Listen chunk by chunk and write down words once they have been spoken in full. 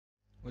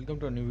Welcome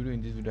to a new video.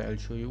 In this video I'll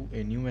show you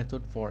a new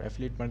method for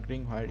affiliate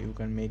marketing where you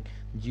can make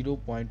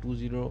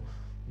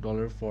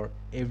 $0.20 for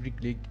every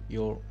click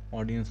your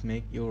audience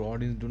make. Your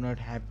audience do not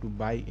have to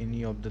buy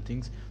any of the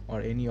things or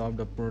any of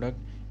the product,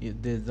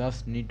 they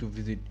just need to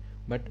visit.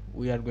 But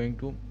we are going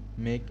to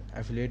make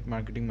affiliate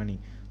marketing money.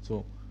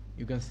 So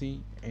you can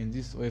see in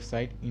this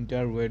website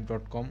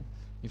entireweb.com.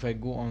 If I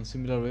go on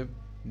SimilarWeb,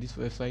 this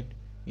website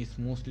is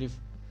mostly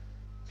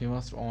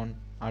famous on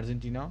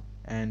Argentina,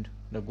 and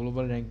the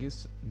global rank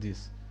is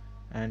this,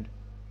 and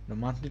the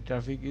monthly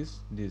traffic is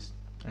this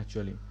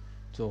actually.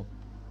 So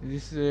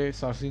this is a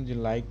search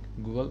engine like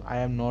Google. I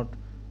am not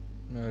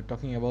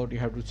talking about you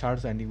have to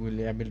charge and you will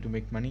be able to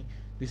make money.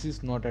 This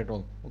is not at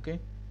all. Okay,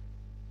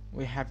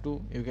 we have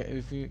to,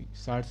 if you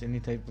search any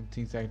type of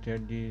things at here,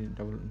 the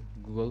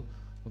Google,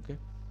 okay,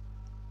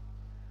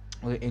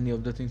 any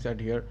of the things at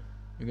here,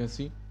 you can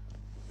see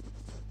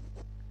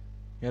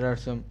here are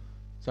some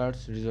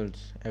search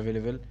results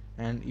available,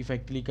 and if I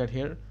click at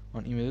here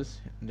on images,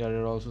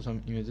 there are also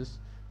some images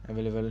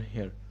available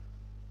here.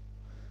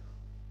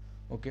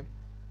 Okay,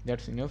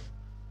 that's enough.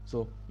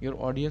 So your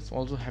audience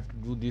also have to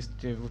do this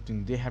type of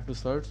thing. They have to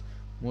search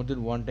more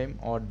than one time,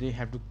 or they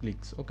have to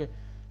clicks. Okay,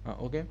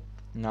 okay,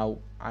 now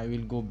I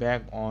will go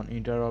back on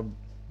Enterweb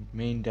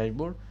main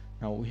dashboard.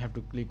 Now we have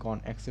to click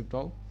on accept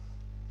all,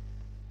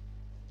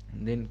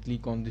 and then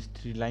click on this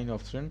 3-line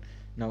option.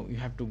 Now you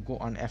have to go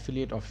on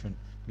affiliate option,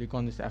 click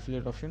on this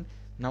affiliate option.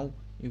 Now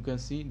you can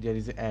see there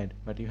is an ad,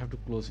 but you have to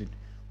close it.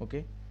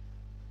 Okay,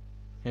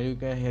 here you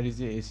can, here is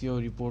the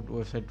SEO report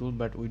website tool,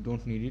 but we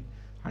don't need it.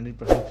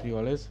 100% free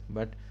always,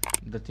 but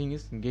the thing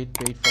is get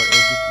paid for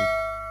every click,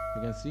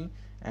 you can see,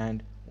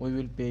 and we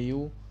will pay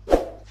you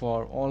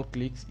for all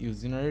clicks you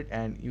generate,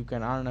 and you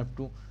can earn up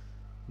to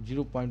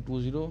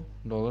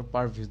 $0.20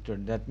 per visitor.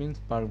 That means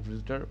per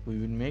visitor we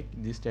will make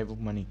this type of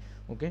money.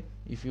 Okay,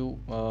 if you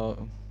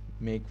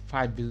make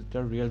 5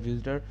 visitor, real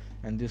visitor,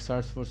 and they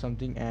search for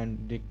something and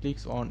they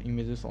clicks on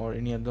images or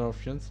any other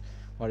options,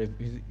 or if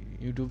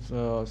YouTube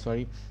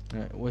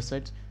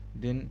websites,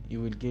 then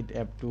you will get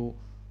up to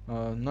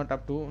not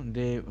up to,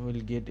 they will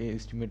get a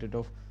estimated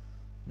of,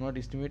 not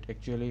estimate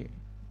actually,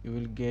 you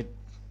will get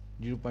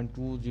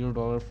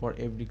 $0.20 for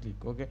every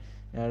click. Okay,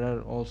 there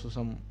are also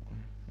some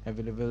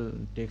available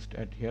text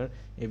at here,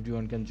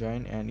 everyone can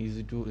join and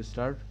easy to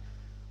start.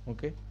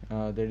 Okay,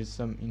 there is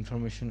some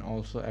information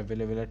also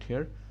available at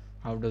here.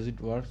 How does it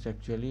works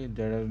actually?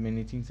 There are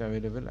many things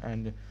available,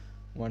 and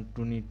want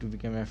to need to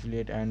become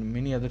affiliate, and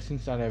many other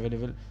things are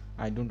available.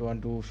 I don't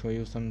want to show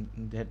you some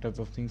that type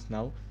of things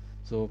now.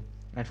 So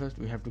at first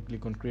we have to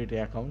click on create an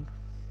account.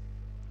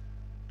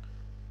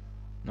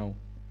 Now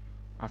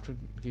after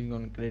clicking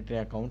on create an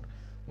account,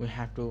 we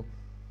have to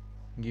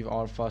give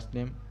our first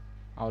name,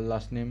 our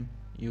last name,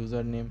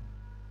 username.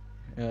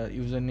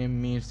 Username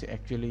means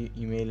actually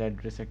email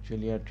address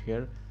actually at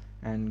here,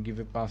 and give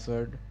a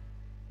password,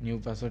 new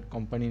password,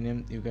 company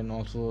name. You can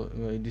also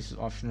this is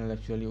optional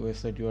actually,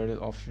 website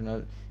URL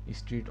optional,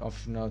 street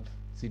optional,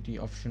 city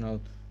optional,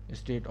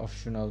 state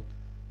optional,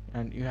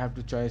 and you have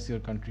to choose your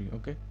country.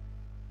 Okay,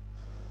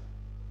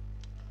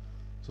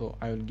 so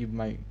I will give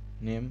my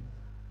name.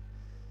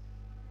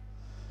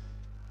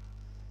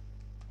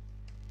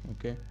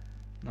 Okay,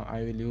 now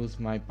I will use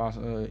my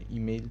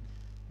email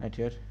at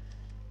here.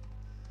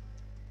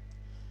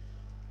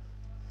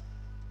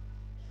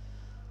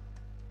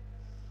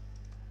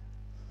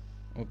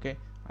 Okay,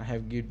 I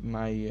have give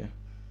my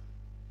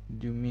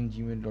do you mean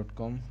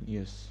gmail.com?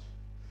 Yes.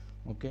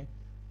 Okay,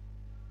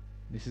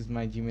 this is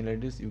my Gmail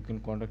address, you can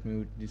contact me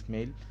with this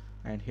mail,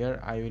 and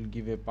here I will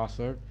give a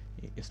password,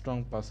 a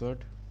strong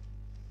password.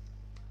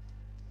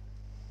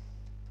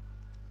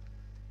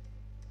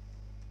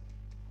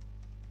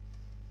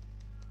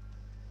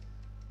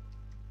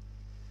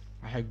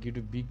 I have given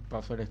a big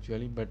password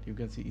actually, but you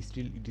can see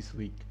still it is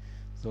weak,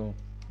 so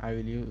I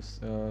will use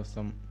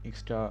some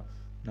extra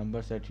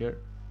numbers at here.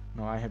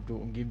 Now I have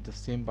to give the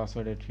same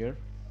password at here.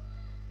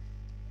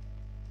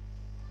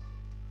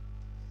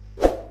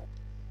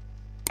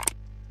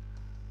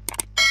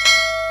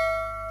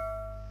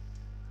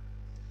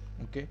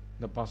 Okay,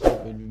 the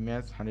password will be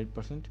matched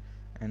 100%,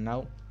 and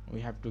now we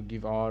have to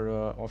give our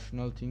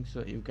optional things.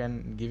 So you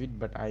can give it,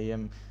 but I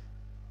am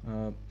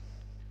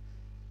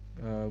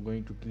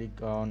going to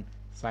click on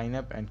sign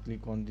up and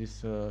click on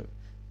this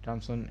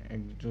terms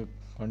and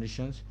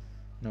conditions.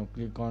 Now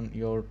click on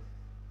your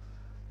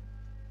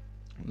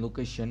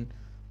location.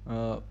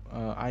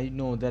 I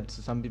know that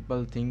some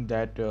people think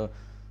that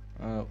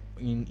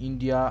in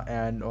India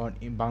and or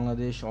in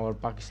Bangladesh or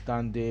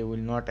Pakistan they will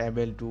not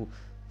able to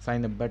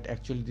sign up, but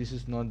actually this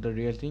is not the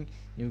real thing.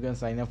 You can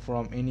sign up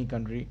from any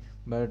country,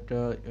 but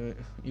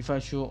if I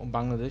show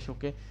Bangladesh,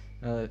 okay,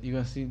 you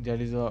can see there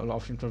is an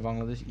option for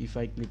Bangladesh. If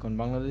I click on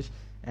Bangladesh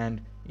and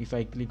if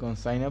I click on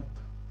sign up,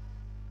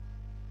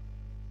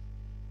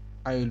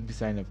 I will be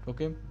signed up.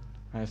 Okay,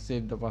 I have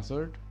saved the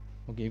password.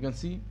 Okay, you can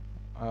see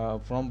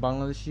from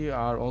Bangladeshi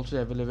are also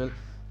available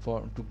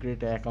for to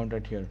create an account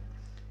at here.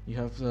 You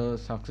have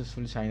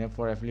successfully signed up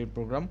for affiliate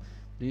program.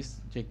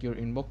 Please check your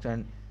inbox,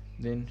 and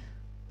then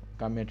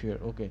come at here.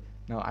 Okay,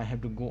 now I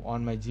have to go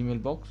on my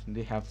Gmail box.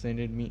 They have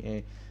sent me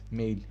a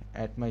mail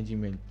at my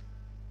Gmail.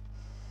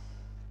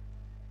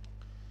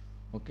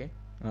 Okay,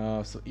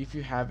 so if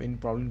you have any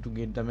problem to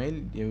get the mail,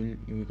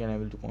 you can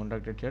able to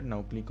contact it here.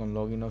 Now click on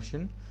login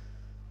option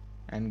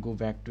and go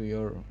back to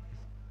your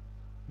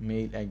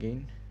mail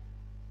again.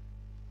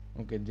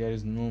 Okay, there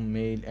is no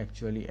mail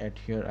actually at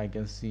here, I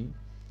can see.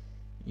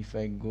 If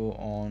I go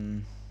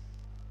on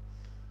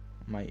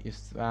my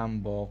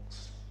spam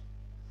box,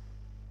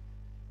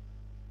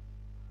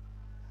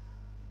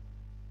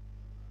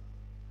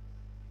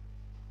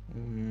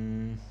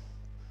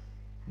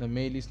 the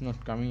mail is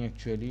not coming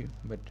actually,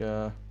 but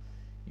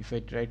if I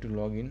try to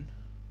log in,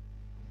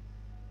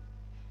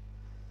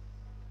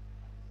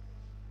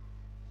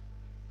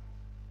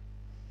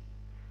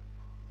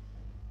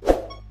 okay,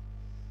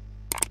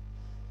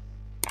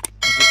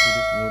 it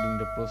is loading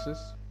the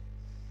process.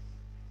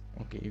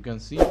 Okay, you can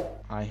see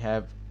I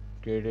have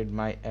created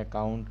my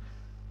account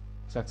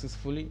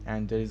successfully,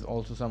 and there is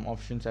also some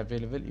options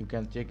available, you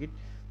can check it.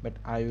 But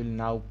I will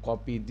now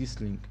copy this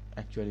link.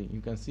 Actually,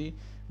 you can see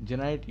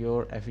generate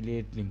your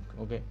affiliate link.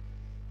 Okay,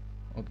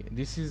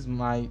 this is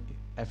my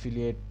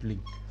affiliate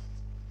link.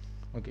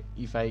 Okay,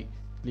 if I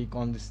click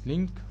on this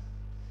link,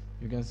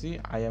 you can see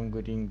I am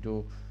going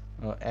to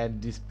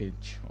add this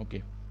page.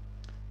 Okay,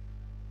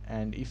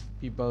 and if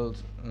people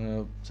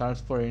search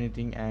for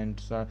anything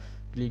and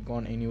click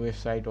on any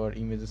website or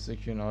images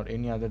section or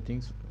any other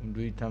things,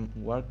 do some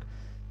work,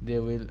 they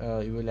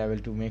will you will able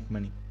to make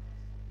money.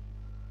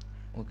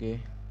 Okay,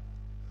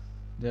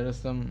 there are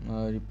some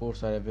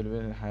reports are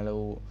available.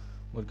 Hello,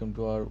 welcome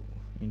to our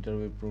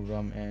Enterweb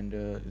program, and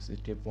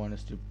step 1,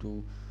 step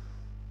 2.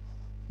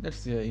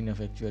 That's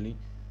enough actually.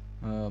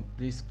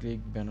 Please click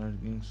banner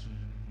links.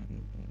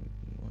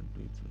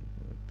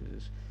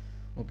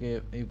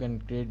 Okay, you can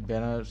create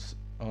banners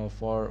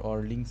for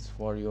or links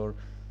for your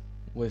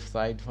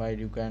website file.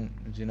 You can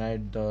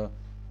generate the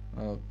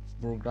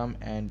program,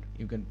 and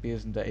you can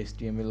paste the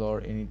HTML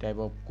or any type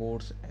of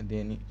codes, and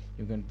then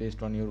you can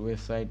paste on your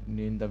website.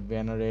 Then the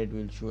banner ad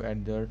will show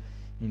at there.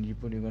 In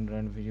report you can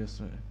run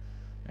various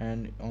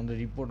and on the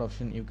report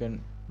option you can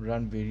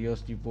run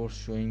various reports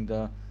showing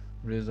the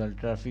result,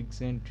 traffic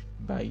sent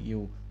by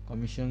you,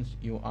 commissions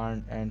you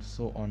earned, and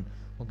so on.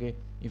 Okay,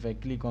 if I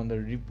click on the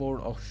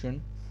report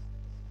option,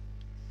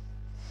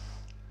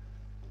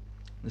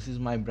 this is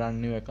my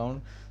brand new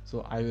account,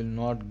 so I will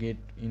not get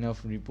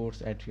enough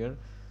reports at here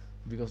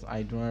because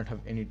I do not have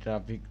any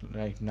traffic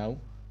right now.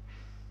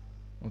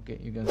 Okay,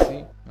 you can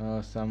see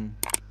some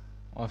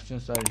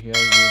options are here: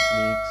 view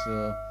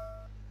clicks,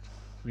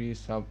 free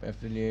sub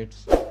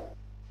affiliates,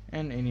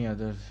 and any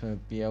others,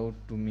 payout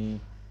to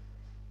me,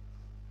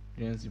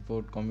 trends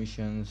report,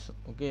 commissions.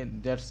 Okay,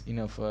 that's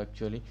enough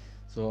actually.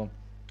 So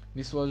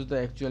this was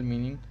the actual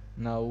meaning.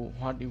 Now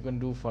what you can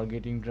do for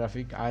getting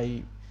traffic,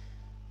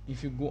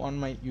 if you go on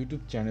my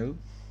YouTube channel,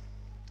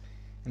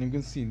 and you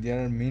can see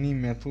there are many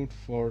methods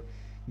for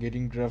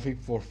getting traffic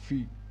for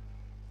free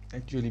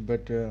actually.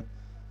 But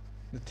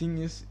the thing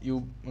is,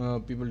 you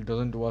people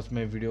doesn't watch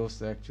my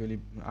videos. Actually,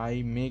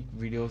 I make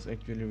videos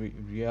actually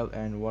real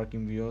and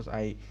working videos.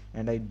 I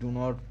do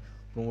not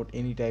promote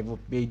any type of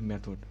paid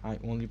method. I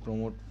only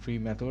promote free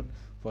method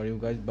for you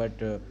guys. But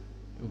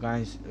you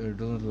guys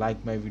don't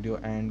like my video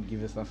and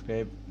give a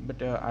subscribe,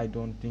 but I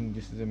don't think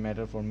this is a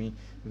matter for me,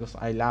 because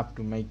I love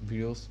to make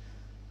videos,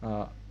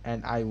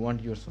 and I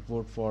want your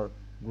support for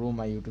grow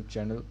my YouTube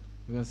channel.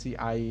 You can see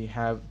I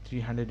have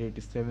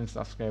 387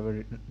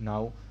 subscribers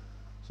now,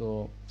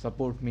 so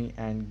support me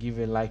and give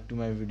a like to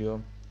my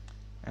video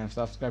and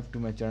subscribe to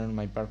my channel,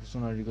 my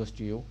personal request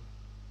to you.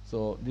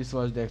 So this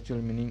was the actual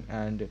meaning,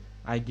 and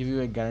I give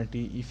you a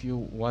guarantee, if you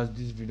watch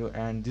this video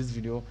and this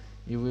video,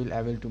 you will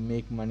able to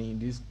make money.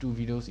 These two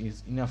videos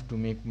is enough to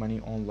make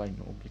money online.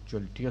 Okay,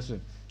 actually, yes,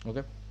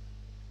 okay.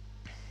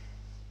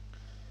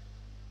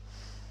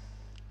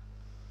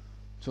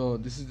 So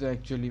this is the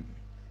actually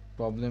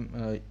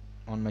problem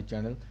on my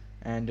channel,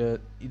 and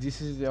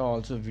this is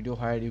also video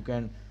hire. You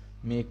can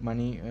make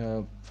money,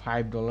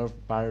 $5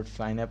 per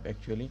sign up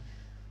actually.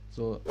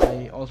 So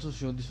I also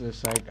show this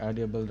website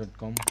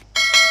entireweb.com.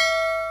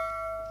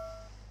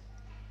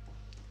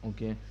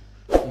 Okay,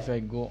 if I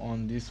go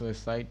on this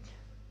website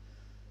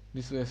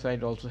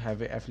also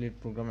have a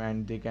affiliate program,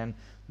 and they can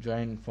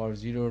join for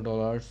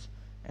 $0,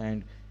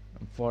 and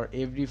for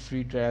every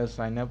free trial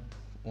sign up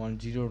on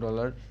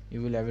 $0,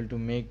 you will able to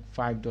make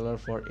 $5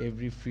 for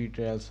every free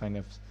trial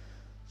signups.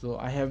 So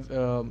I have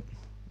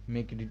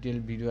make a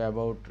detailed video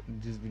about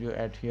this video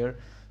at here,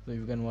 so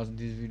you can watch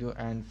this video.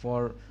 And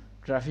for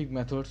traffic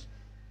methods,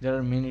 there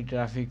are many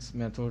traffic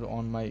methods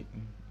on my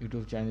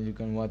YouTube channel. You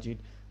can watch it.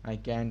 I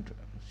can't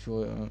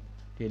show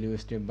tell you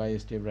step by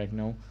step right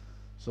now.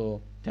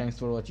 So thanks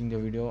for watching the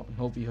video.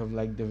 Hope you have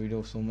liked the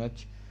video so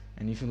much,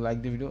 and if you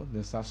like the video,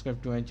 then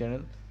subscribe to my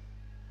channel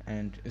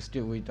and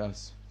stay with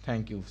us.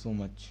 Thank you so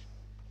much.